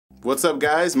What's up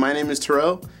guys, my name is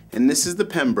Terrell and this is the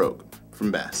Pembroke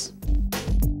from Bass.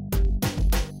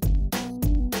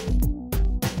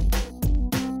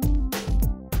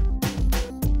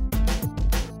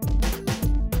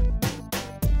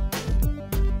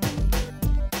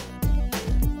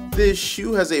 This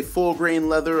shoe has a full grain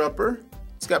leather upper.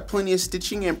 It's got plenty of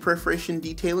stitching and perforation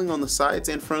detailing on the sides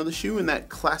and front of the shoe and that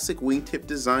classic wingtip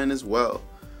design as well.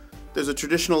 There's a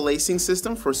traditional lacing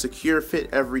system for secure fit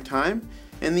every time,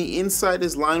 and the inside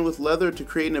is lined with leather to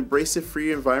create an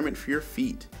abrasive-free environment for your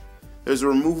feet. There's a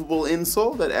removable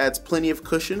insole that adds plenty of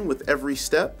cushion with every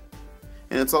step,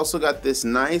 and it's also got this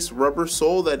nice rubber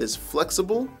sole that is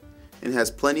flexible and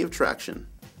has plenty of traction.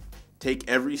 Take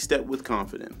every step with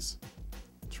confidence.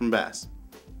 It's from Bass.